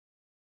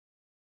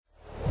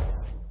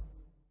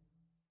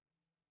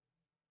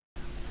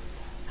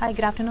Hi,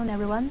 good afternoon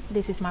everyone.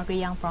 This is Margaret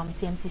Yang from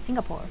CMC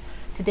Singapore.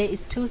 Today is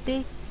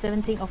Tuesday,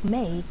 17th of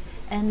May,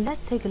 and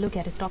let's take a look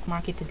at the stock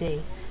market today.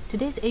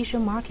 Today's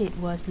Asian market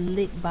was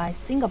led by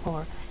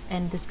Singapore,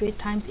 and the Straits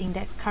Times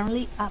Index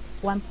currently up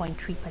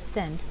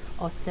 1.3%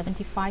 or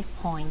 75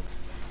 points.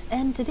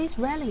 And today's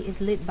rally is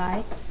led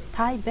by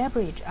Thai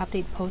Beverage.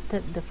 Update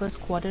posted the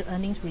first quarter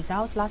earnings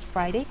results last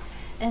Friday,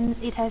 and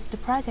the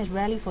price has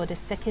rallied for the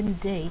second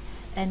day,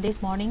 and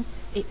this morning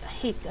it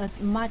hit as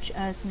much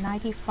as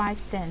 95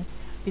 cents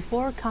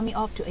before coming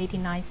up to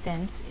 89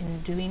 cents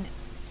during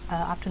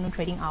afternoon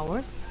trading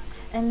hours.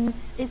 And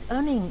its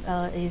earning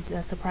is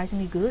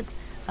surprisingly good.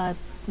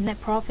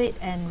 Net profit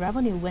and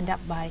revenue went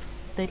up by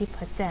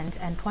 30%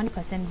 and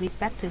 20%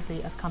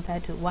 respectively as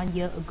compared to 1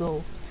 year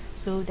ago.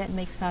 So that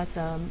makes us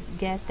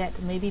guess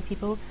that maybe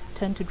people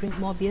turn to drink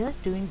more beers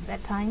during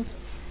bad times.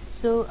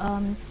 So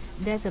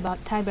that's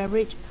about Thai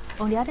Beverage.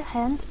 On the other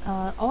hand,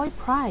 oil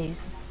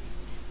price,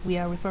 we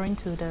are referring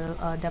to the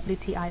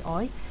WTI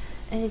oil.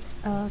 It's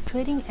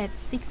trading at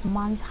 6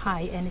 months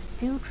high and is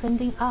still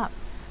trending up.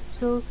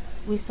 So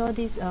we saw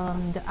this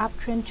the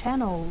uptrend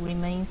channel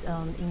remains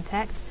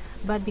intact,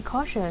 but be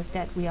cautious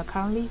that we are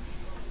currently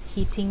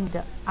hitting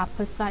the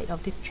upper side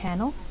of this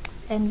channel.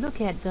 And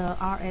look at the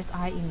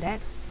RSI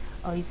index.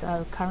 It's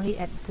currently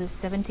at the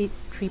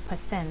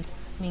 73%,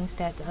 means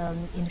that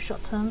in the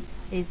short term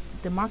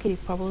the market is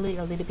probably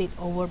a little bit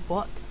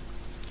overbought.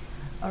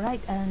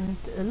 Alright, and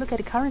look at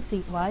the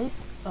currency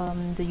wise,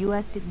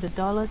 the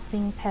dollar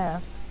Sing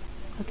pair.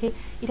 Okay,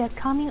 it has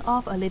coming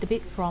off a little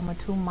bit from a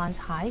 2 months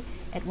high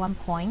at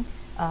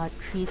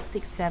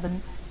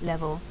 1.367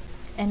 level,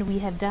 and we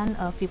have done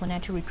a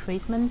Fibonacci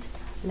retracement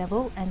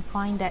level and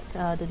find that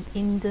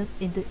in the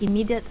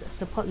immediate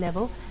support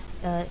level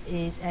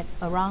is at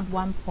around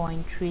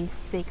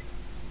 1.36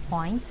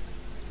 points.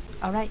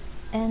 Alright,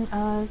 and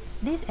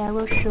this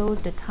arrow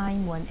shows the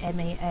time when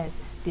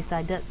MAS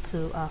decided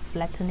to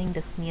flattening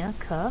the smear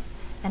curve,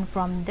 and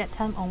from that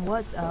time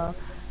onwards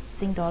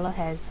Sing dollar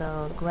has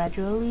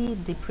gradually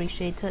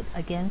depreciated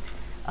against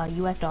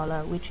US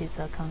dollar, which is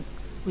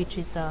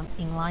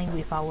in line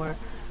with our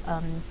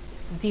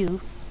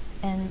view,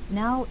 and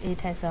now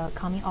it has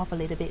coming off a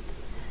little bit.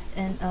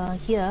 And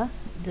here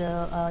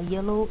the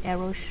yellow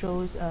arrow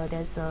shows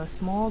there's a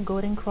small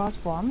golden cross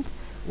formed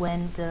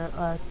when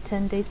the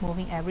 10 days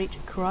moving average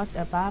crossed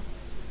above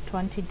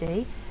 20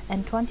 day,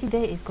 and 20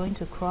 day is going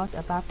to cross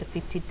above the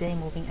 50-day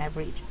moving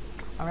average.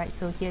 Alright,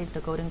 so here is the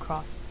golden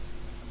cross.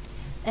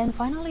 And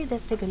finally,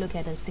 let's take a look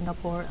at the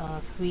Singapore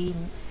free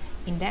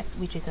index,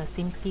 which is a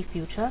CMC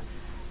future.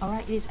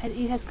 Alright, it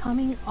has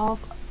coming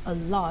off a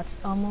lot,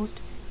 almost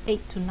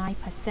 8 to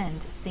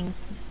 9%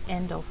 since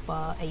end of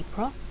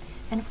April.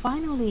 And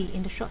finally,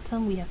 in the short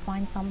term, we have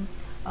find some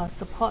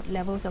support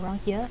levels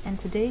around here, and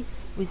today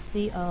we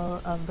see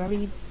a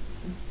very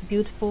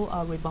beautiful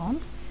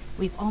rebound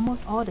with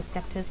almost all the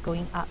sectors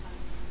going up.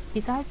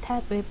 Besides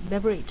Thai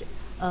Beverage,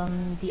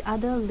 the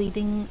other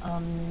leading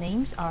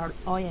names are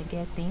oil and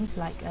gas names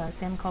like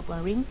Sembcorp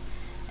Marine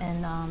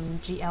and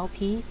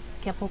GLP,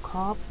 Keppel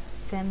Corp,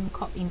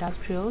 Sembcorp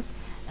Industrials,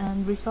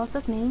 and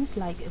resources names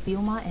like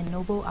Vilma and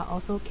Noble are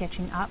also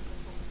catching up.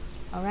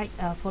 Alright,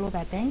 followed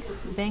by banks.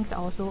 Banks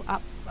are also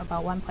up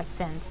about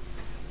 1%.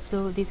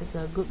 So this is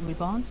a good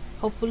rebound.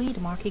 Hopefully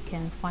the market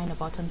can find a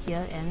bottom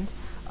here, and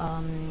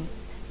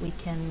we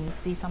can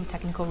see some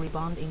technical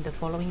rebound in the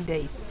following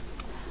days.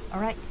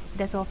 Alright,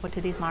 that's all for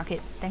today's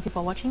market. Thank you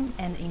for watching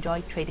and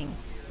enjoy trading.